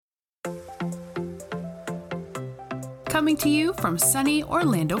Coming to you from sunny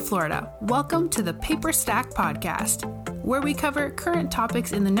Orlando, Florida. Welcome to the Paper Stack Podcast, where we cover current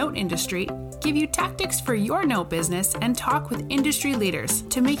topics in the note industry, give you tactics for your note business, and talk with industry leaders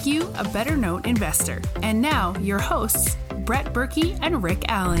to make you a better note investor. And now, your hosts, Brett Berkey and Rick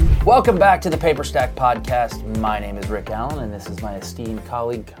Allen. Welcome back to the Paper Stack Podcast. My name is Rick Allen, and this is my esteemed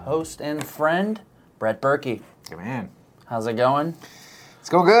colleague, host, and friend, Brett Berkey. Good man. How's it going? It's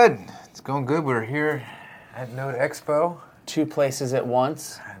going good. It's going good. We're here at Note Expo. Two places at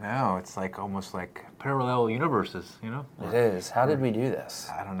once. I know. It's like almost like parallel universes, you know? It is. How did we do this?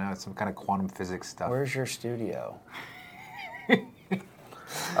 I don't know. It's some kind of quantum physics stuff. Where's your studio?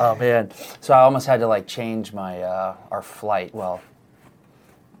 Oh, man. So I almost had to, change my, our flight. Well,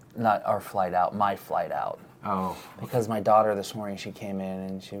 not our flight out, my flight out. Oh. Because my daughter this morning, she came in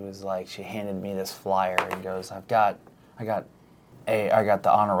and she was like, she handed me this flyer and goes, I got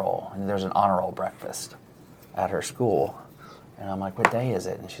the honor roll, and there's an honor roll breakfast at her school. And I'm like, what day is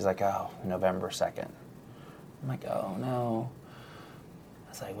it? And she's like, oh, November 2nd. I'm like, oh, no. I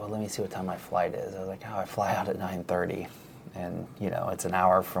was like, well, let me see what time my flight is. I was like, oh, I fly out at 9:30. And, it's an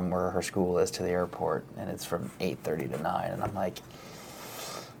hour from where her school is to the airport, and it's from 8:30 to 9. And I'm like,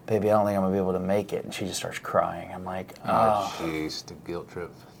 baby, I don't think I'm going to be able to make it. And she just starts crying. I'm like, oh, jeez, the guilt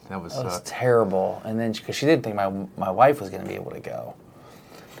trip. That was terrible. And then, because she didn't think my wife was going to be able to go.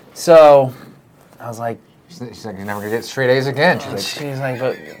 So, I was like... She's like, you're never going to get straight A's again. She's like,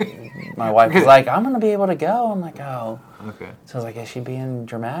 but my wife was like, I'm going to be able to go. I'm like, oh. Okay. So I was like, is she being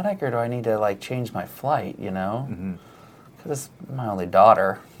dramatic, or do I need to, change my flight, Mm-hmm. Because it's my only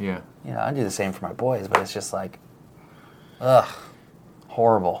daughter. Yeah. I do the same for my boys, but it's just like, ugh,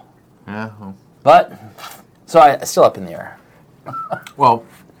 horrible. Yeah. Well. But, so I still up in the air. Well,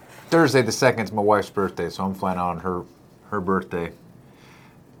 Thursday the 2nd is my wife's birthday, so I'm flying out on her birthday.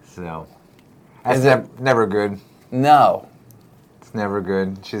 So, that's never good. No. It's never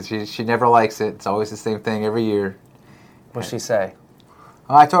good. She never likes it. It's always the same thing every year. What'd she say?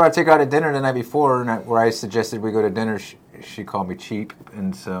 I told her I'd take her out to dinner the night before, where I suggested we go to dinner. She called me cheap,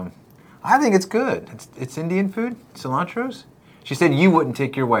 and so I think it's good. It's Indian food, cilantro's. She said you wouldn't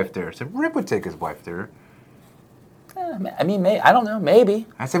take your wife there. I said Rip would take his wife there. I mean, I don't know, maybe.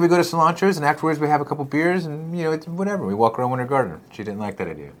 I said we go to cilantro's, and afterwards we have a couple beers, and it's whatever. We walk around Winter Garden. She didn't like that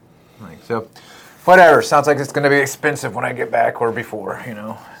idea. So, whatever. Sounds like it's going to be expensive when I get back or before.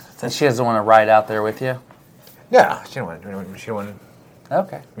 And she doesn't want to ride out there with you? Yeah, she don't want to. She don't want to.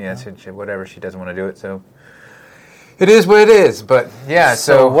 Okay. Yeah, whatever. She doesn't want to do it, so it is what it is. But yeah,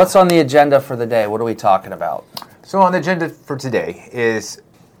 so what's on the agenda for the day? What are we talking about? So on the agenda for today is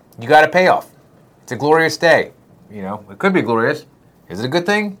you got to pay off. It's a glorious day. It could be glorious. Is it a good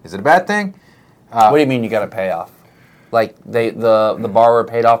thing? Is it a bad thing? What do you mean you got to pay off? Like the borrower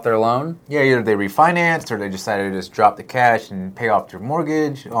paid off their loan? Yeah, either they refinanced or they decided to just drop the cash and pay off their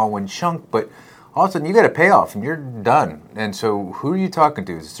mortgage all in one chunk. But all of a sudden, you got to pay off, and you're done. And so, who are you talking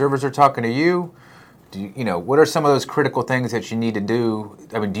to? The servers are talking to you. What are some of those critical things that you need to do?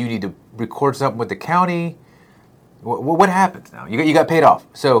 I mean, do you need to record something with the county? What happens now? You got paid off.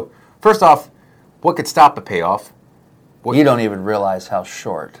 So, first off, what could stop a payoff? You don't even realize how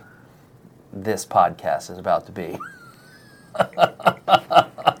short this podcast is about to be.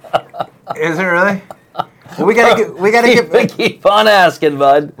 Is it really? Well, we gotta get. Keep on asking,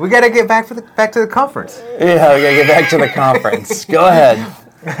 bud. We gotta get back to the conference. Yeah, we gotta get back to the conference. Go ahead.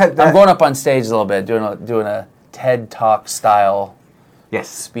 I'm going up on stage a little bit, doing a TED Talk style. Yes.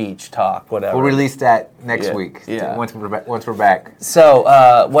 Speech talk, whatever. We'll release that next week. Yeah. Once we're back.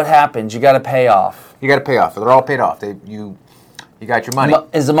 So, what happens? You got to pay off. You got to pay off. They're all paid off. You got your money.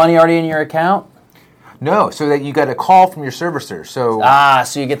 Is the money already in your account? No, so that you got a call from your servicer.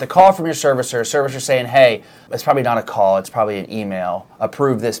 So you get the call from your servicer. Servicer saying, "Hey, it's probably not a call. It's probably an email.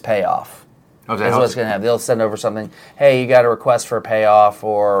 Approve this payoff." Oh, that's what's going to happen. They'll send over something. Hey, you got a request for a payoff,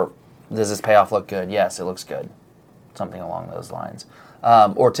 or does this payoff look good? Yes, it looks good. Something along those lines.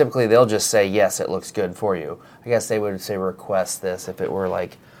 Or typically they'll just say, yes, it looks good for you. I guess they would say request this if it were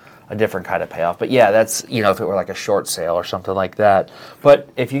like a different kind of payoff. But yeah, that's, if it were like a short sale or something like that. But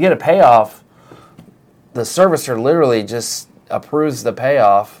if you get a payoff, the servicer literally just approves the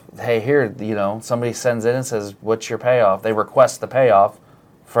payoff. Hey, here, somebody sends in and says, what's your payoff? They request the payoff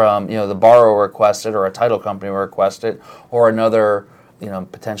from, the borrower requested, or a title company requested, or another,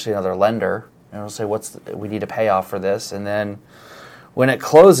 potentially another lender. And it'll say, we need a payoff for this. And then when it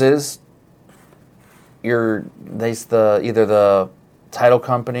closes, either the title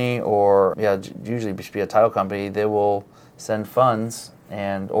company or usually it should be a title company, they will send funds,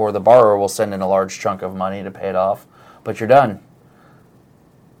 or the borrower will send in a large chunk of money to pay it off. But you're done.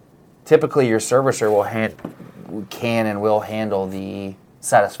 Typically, your servicer can and will handle the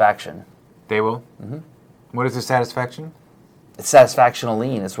satisfaction. They will? Mm-hmm. What is the satisfaction? It's satisfactional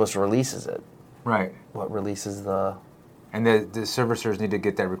lien. It's what releases it. Right. What releases the... And the servicers need to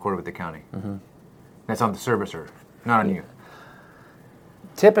get that recorded with the county. Mm-hmm. That's on the servicer, not on you.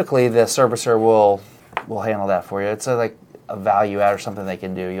 Typically, the servicer will handle that for you. It's like a value add or something they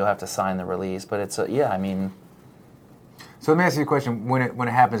can do. You'll have to sign the release, but it's So let me ask you a question. When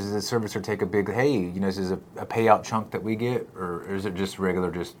it happens, does the servicer take a big, hey, this is a payout chunk that we get, or is it just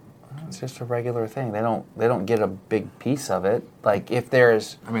regular, just... It's just a regular thing. They don't get a big piece of it. Like if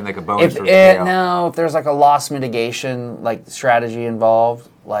there's... like a bonus or payout. No, if there's like a loss mitigation like strategy involved,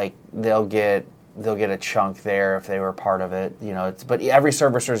 like they'll get a chunk there if they were part of it. But every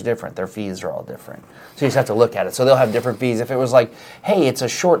servicer is different. Their fees are all different. So you just have to look at it. So they'll have different fees. If it was like, hey, it's a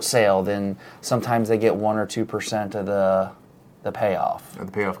short sale, then sometimes they get 1 or 2% of the payoff. Of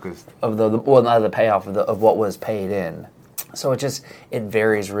the payoff, because... Not the payoff, of what was paid in. So it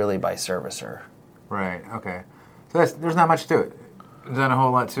varies really by servicer. Right, okay. So there's not much to it. There's not a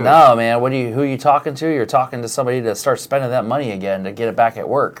whole lot to it. No, man. Who are you talking to? You're talking to somebody to start spending that money again to get it back at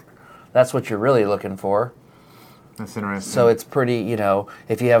work. That's what you're really looking for. That's interesting. So it's pretty,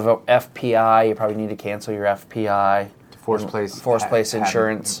 if you have a FPI, you probably need to cancel your FPI. Force place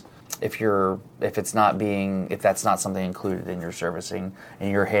insurance. If that's not something included in your servicing and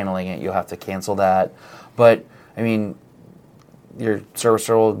you're handling it, you'll have to cancel that. But your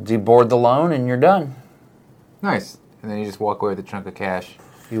servicer will deboard the loan and you're done. Nice. And then you just walk away with a chunk of cash.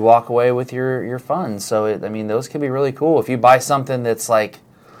 You walk away with your funds. So those can be really cool. If you buy something that's like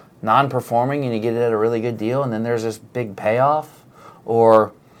non-performing and you get it at a really good deal and then there's this big payoff,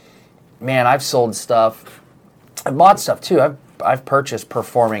 or man, I've sold stuff. I've bought stuff too. I've purchased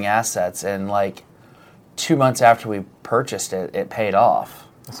performing assets and like 2 months after we purchased it, it paid off.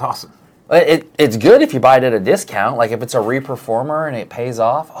 That's awesome. It's good if you buy it at a discount. Like if it's a reperformer and it pays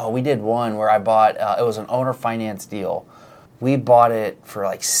off. Oh, we did one where I bought, it was an owner finance deal. We bought it for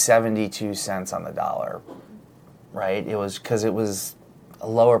like 72 cents on the dollar, right? It was because it was a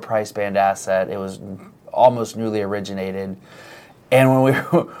lower price band asset. It was almost newly originated. And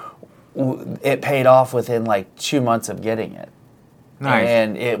when it paid off within like 2 months of getting it. Nice.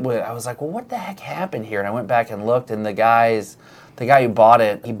 And I was like, well, what the heck happened here? And I went back and looked, and the guy who bought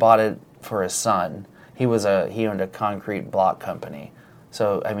it, he bought it for his son. He owned a concrete block company.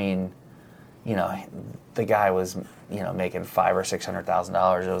 So the guy was making $500,000 or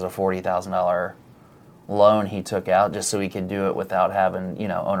 $600,000. It was a $40,000 loan he took out just so he could do it without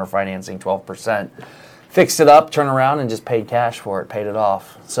having owner financing 12%. Fixed it up, turned around, and just paid cash for it. Paid it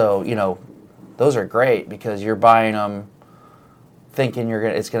off. So those are great because you're buying them thinking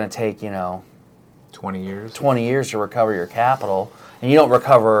it's going to take 20 years to recover your capital, and you don't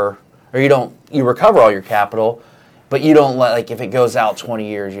recover, or you recover all your capital, but you don't if it goes out 20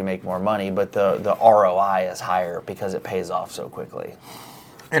 years, you make more money, but the ROI is higher because it pays off so quickly.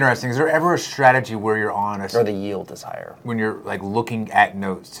 Interesting. Is there ever a strategy where you're honest, or the yield is higher when you're looking at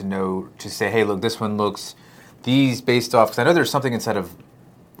notes to say, hey, look, this one looks these based off? Because I know there's something inside of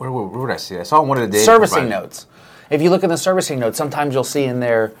where would I see it? I saw one of the days servicing notes. If you look in the servicing notes, sometimes you'll see in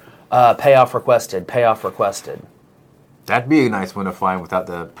there payoff requested. That'd be a nice one to find without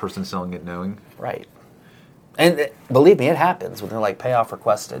the person selling it knowing. Right. And believe me, it happens when they're like payoff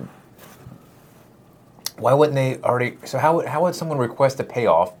requested. Why wouldn't they already? So how would someone request a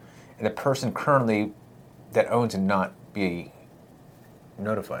payoff and the person currently that owns it not be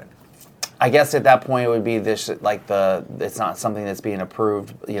notified? I guess at that point it would be this it's not something that's being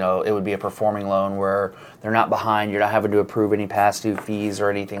approved. It would be a performing loan where they're not behind. You're not having to approve any past due fees or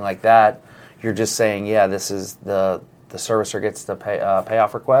anything like that. You're just saying, yeah, this is the servicer gets the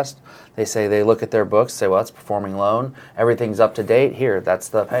payoff request. They look at their books, say, well, it's a performing loan. Everything's up to date. Here, that's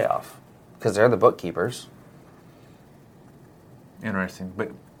the payoff. Because they're the bookkeepers. Interesting.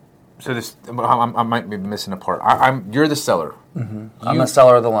 But so this, I might be missing a part. You're the seller. Mm-hmm. I'm the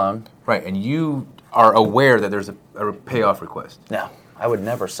seller of the loan. Right, and you are aware that there's a payoff request. No, I would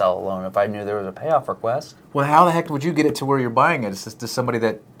never sell a loan if I knew there was a payoff request. Well, how the heck would you get it to where you're buying it? It's just to somebody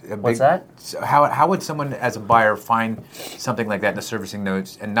that... What's that? How would someone as a buyer find something like that in the servicing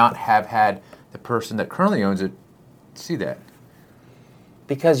notes and not have had the person that currently owns it see that?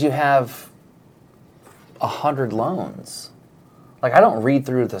 Because you have 100 loans. I don't read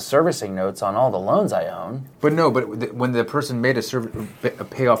through the servicing notes on all the loans I own. But when the person made a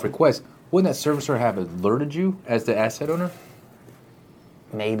payoff request, wouldn't that servicer have alerted you as the asset owner?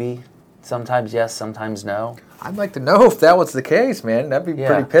 Maybe. Sometimes yes, sometimes no. I'd like to know if that was the case, man. I'd be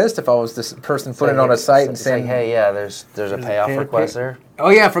pretty pissed if I was this person putting it on a site and saying, hey, yeah, there's a payoff request there. Oh,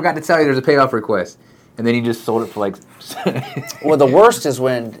 yeah, I forgot to tell you there's a payoff request. and then you just sold it for like... Well, the worst is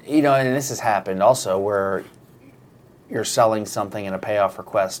when, and this has happened also, where you're selling something and a payoff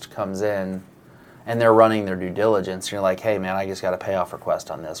request comes in, and they're running their due diligence, and you're like, hey, man, I just got a payoff request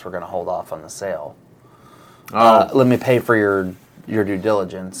on this. We're going to hold off on the sale. Let me pay for your due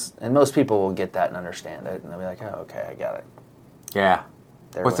diligence. And most people will get that and understand it, and they'll be like, oh, okay, I got it. Yeah.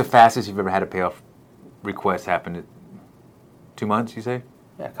 What's the fastest you've ever had a payoff request happen? 2 months, you say?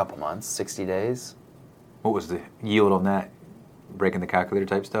 Yeah, a couple months, 60 days. What was the yield on that? Breaking the calculator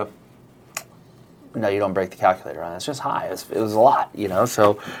type stuff? No, you don't break the calculator on it. It's just high. It was a lot,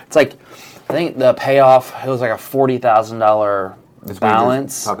 So it's like, I think the payoff, it was like a $40,000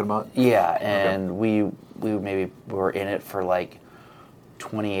 balance. Talking about? Yeah, and we maybe were in it for like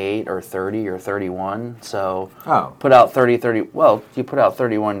 28 or 30 or 31. So put out you put out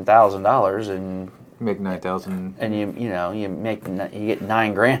 $31,000 and you make $9,000, and you get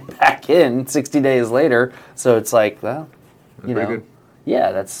 $9,000 back in 60 days later. So it's like, well, pretty good.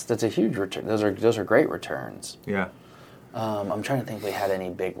 Yeah, that's a huge return. Those are great returns. Yeah. I'm trying to think if we had any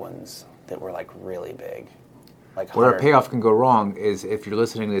big ones that were like really big. Like where a payoff can go wrong is if you're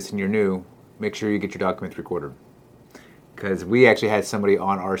listening to this and you're new, make sure you get your documents recorded. Because we actually had somebody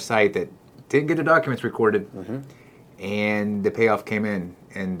on our site that didn't get their documents recorded, and the payoff came in,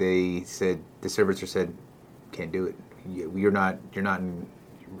 and they said, the servicer said, can't do it. You're not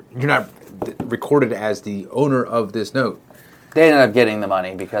recorded as the owner of this note. They ended up getting the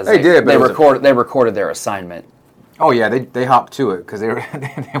money because they recorded their assignment. Oh yeah, they hopped to it because they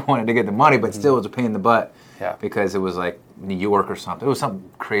wanted to get the money, but still it was a pain in the butt. Yeah. Because it was like New York or something. It was some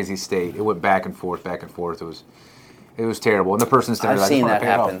crazy state. It went back and forth. It was terrible. And the person started. I've seen that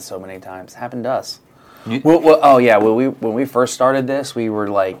happen so many times. It happened to us. When we first started this, we were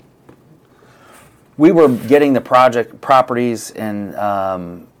getting the properties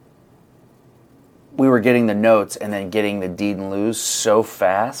and. We were getting the notes and then getting the deed in lieu so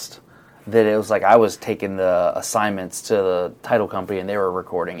fast that it was like I was taking the assignments to the title company and they were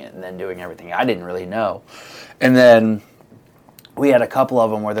recording it and then doing everything. I didn't really know. And then we had a couple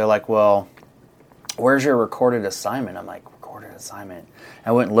of them where they're like, well, where's your recorded assignment? I'm like, recorded assignment?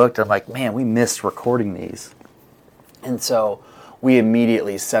 I went and looked. I'm like, man, we missed recording these. And so we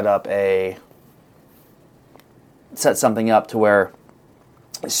immediately set something up to where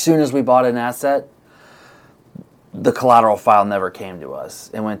as soon as we bought an asset, the collateral file never came to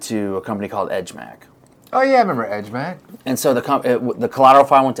us. It went to a company called EdgeMac. Oh yeah, I remember EdgeMac. And so the collateral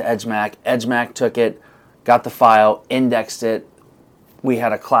file went to EdgeMac. EdgeMac took it, got the file, indexed it. We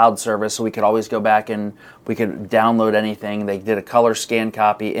had a cloud service, so we could always go back and we could download anything. They did a color scan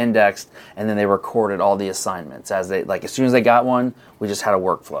copy, indexed, and then they recorded all the assignments as soon as they got one. We just had a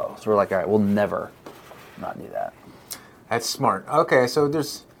workflow. So we're like, all right, we'll never not do that. That's smart. Okay, so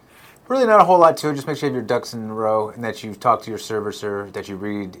there's really not a whole lot to it. Just make sure you have your ducks in a row and that you've talked to your servicer, that you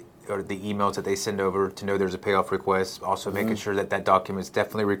read or the emails that they send over to know there's a payoff request. Also making sure that document is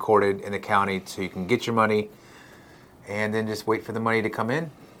definitely recorded in the county so you can get your money, and then just wait for the money to come in.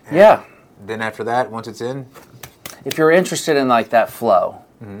 Yeah. Then after that, once it's in. If you're interested in like that flow,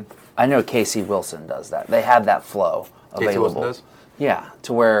 I know Casey Wilson does that. They have that flow available. Casey Wilson does? Yeah,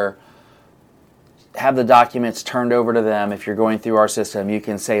 to where have the documents turned over to them. If you're going through our system, you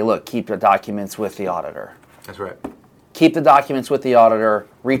can say, look, keep the documents with the auditor. That's right. Keep the documents with the auditor,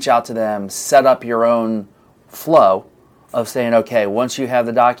 reach out to them, set up your own flow of saying, okay, once you have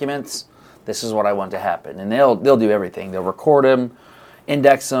the documents, this is what I want to happen. And they'll do everything. They'll record them,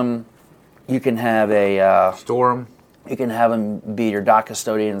 index them. You can have store them. You can have them be your doc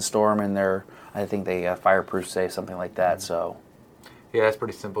custodian and store them in their, I think they fireproof safe, something like that. So. Yeah, it's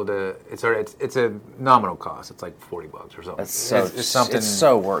pretty simple to. It's a nominal cost. It's like $40 or something. It's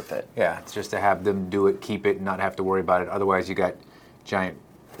so worth it. Yeah, it's just to have them do it, keep it, and not have to worry about it. Otherwise, you got giant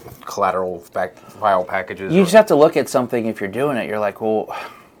collateral file packages. You just have to look at something. If you're doing it, you're like, well,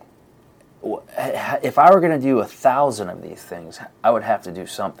 if I were going to do 1,000 of these things, I would have to do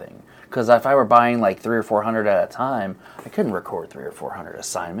something. Because if I were buying like 300 or 400 at a time, I couldn't record 300 or 400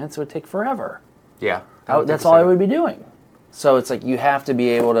 assignments. It would take forever. Yeah, that's all I would be doing. So it's like you have to be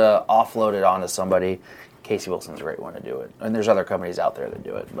able to offload it onto somebody. Casey Wilson's a great one to do it. And there's other companies out there that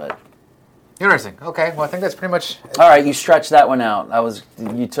do it. But interesting. Okay, well I think that's pretty much it. All right, you stretched that one out.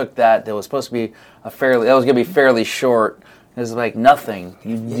 You took that was supposed to be going to be fairly short. It was like nothing.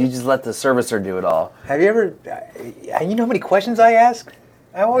 You just let the servicer do it all. Have you ever you know how many questions I ask?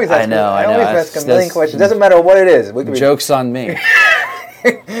 I always ask I always ask a million questions. Doesn't matter what it is. Joke's on me.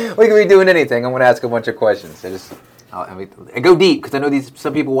 We could be doing anything. I'm going to ask a bunch of questions. I go deep because I know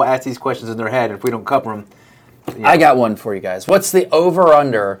some people will ask these questions in their head, and if we don't cover them, I got one for you guys. What's the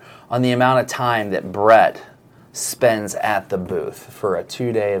over-under on the amount of time that Brett spends at the booth for a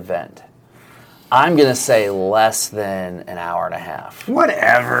 2-day event? I'm going to say less than an hour and a half.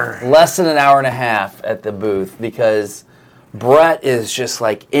 Whatever. Less than an hour and a half at the booth because Brett is just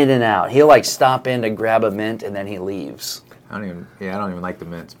like in and out. He'll like stop in to grab a mint and then he leaves. I don't even like the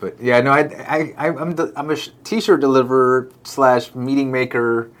mints, but yeah, no, I'm a t-shirt deliverer / meeting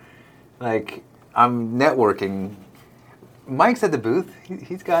maker. Like, I'm networking. Mike's at the booth.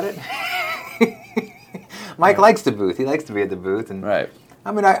 He's got it. Mike likes the booth. He likes to be at the booth, and right.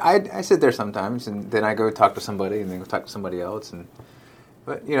 I mean, I sit there sometimes, and then I go talk to somebody, and then go talk to somebody else,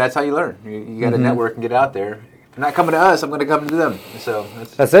 but that's how you learn. You got to network and get out there. If they're not coming to us, I'm going to come to them. So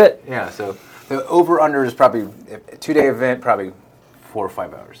that's it. Yeah. So the over/under is probably a 2-day event, probably 4 or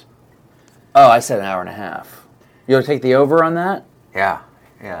 5 hours. Oh, I said an hour and a half. You'll take the over on that? Yeah.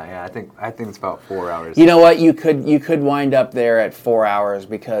 I think it's about 4 hours. You know what? You could wind up there at 4 hours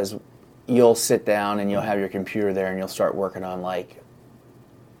because you'll sit down and you'll have your computer there and you'll start working on like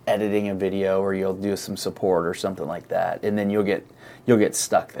editing a video or you'll do some support or something like that, and then you'll get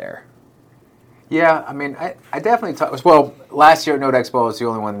stuck there. Yeah, I mean, I definitely talked. Well, last year at Node Expo, I was the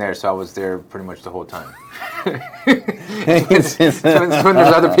only one there, so I was there pretty much the whole time. So when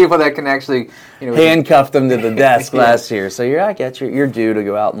there's other people that can actually, handcuff them to the desk last year. So you're due to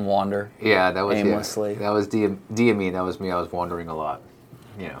go out and wander. Yeah, that was aimlessly. Yeah. That was me. That was me. I was wandering a lot.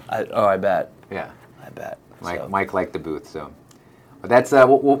 I bet. Yeah, I bet. Mike liked the booth, so. But that's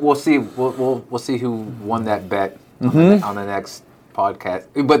we'll see. We'll see who won that bet on the next podcast.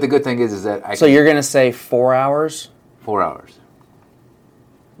 But the good thing is that So you're gonna say 4 hours? 4 hours.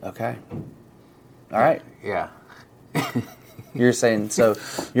 Okay. All right. Yeah. You're saying so.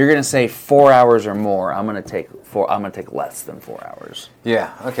 You're gonna say 4 hours or more. I'm gonna take less than 4 hours.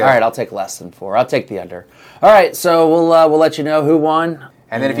 Yeah. Okay. All right. I'll take less than 4. I'll take the under. All right. So we'll let you know who won.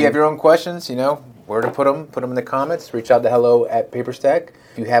 And then if you have your own questions, where to put them in the comments. Reach out to hello@PaperStack.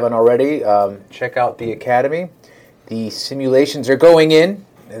 If you haven't already, check out the Academy. The simulations are going in.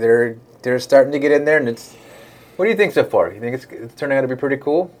 They're starting to get in there, and what do you think so far? You think it's turning out to be pretty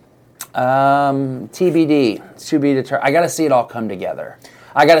cool? TBD. To be determined. I got to see it all come together.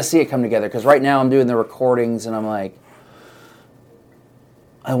 I got to see it come together because right now I'm doing the recordings, and I'm like,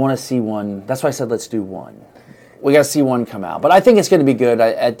 I want to see one. That's why I said let's do one. We got to see one come out, but I think it's going to be good.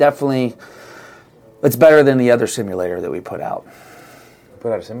 I definitely. It's better than the other simulator that we put out.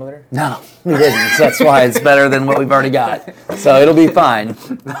 Put out a simulator? No, we didn't. So that's why it's better than what we've already got. So it'll be fine.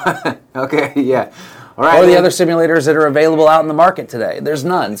 Okay, yeah. All right. Or the other simulators that are available out in the market today. There's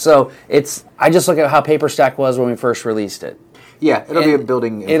none. So I just look at how PaperStack was when we first released it. Yeah, it'll be a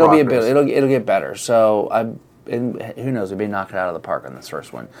building. It'll get better. So who knows? We may knock it out of the park on this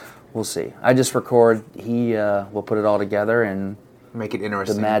first one. We'll see. I just record. He will put it all together and make it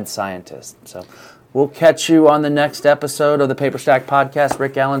interesting. The mad scientist. So. We'll catch you on the next episode of the PaperStack Podcast.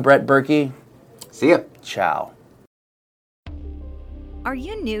 Rick Allen, Brett Berkey. See ya. Ciao. Are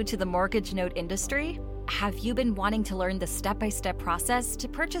you new to the mortgage note industry? Have you been wanting to learn the step-by-step process to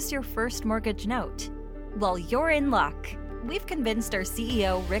purchase your first mortgage note? Well, you're in luck. We've convinced our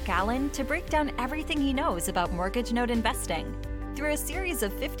CEO, Rick Allen, to break down everything he knows about mortgage note investing. Through a series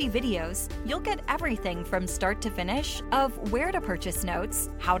of 50 videos, you'll get everything from start to finish of where to purchase notes,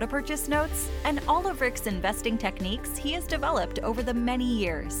 how to purchase notes, and all of Rick's investing techniques he has developed over the many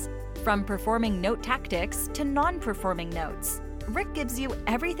years. From performing note tactics to non-performing notes, Rick gives you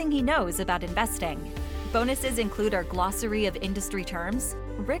everything he knows about investing. Bonuses include our glossary of industry terms,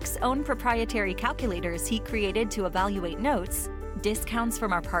 Rick's own proprietary calculators he created to evaluate notes, discounts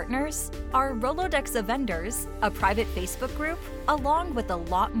from our partners, our Rolodex of vendors, a private Facebook group, along with a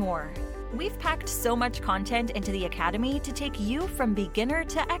lot more. We've packed so much content into the Academy to take you from beginner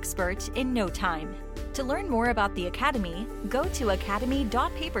to expert in no time. To learn more about the Academy, go to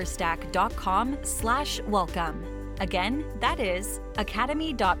academy.paperstack.com/welcome. Again, that is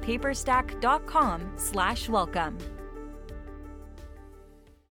academy.paperstack.com/welcome.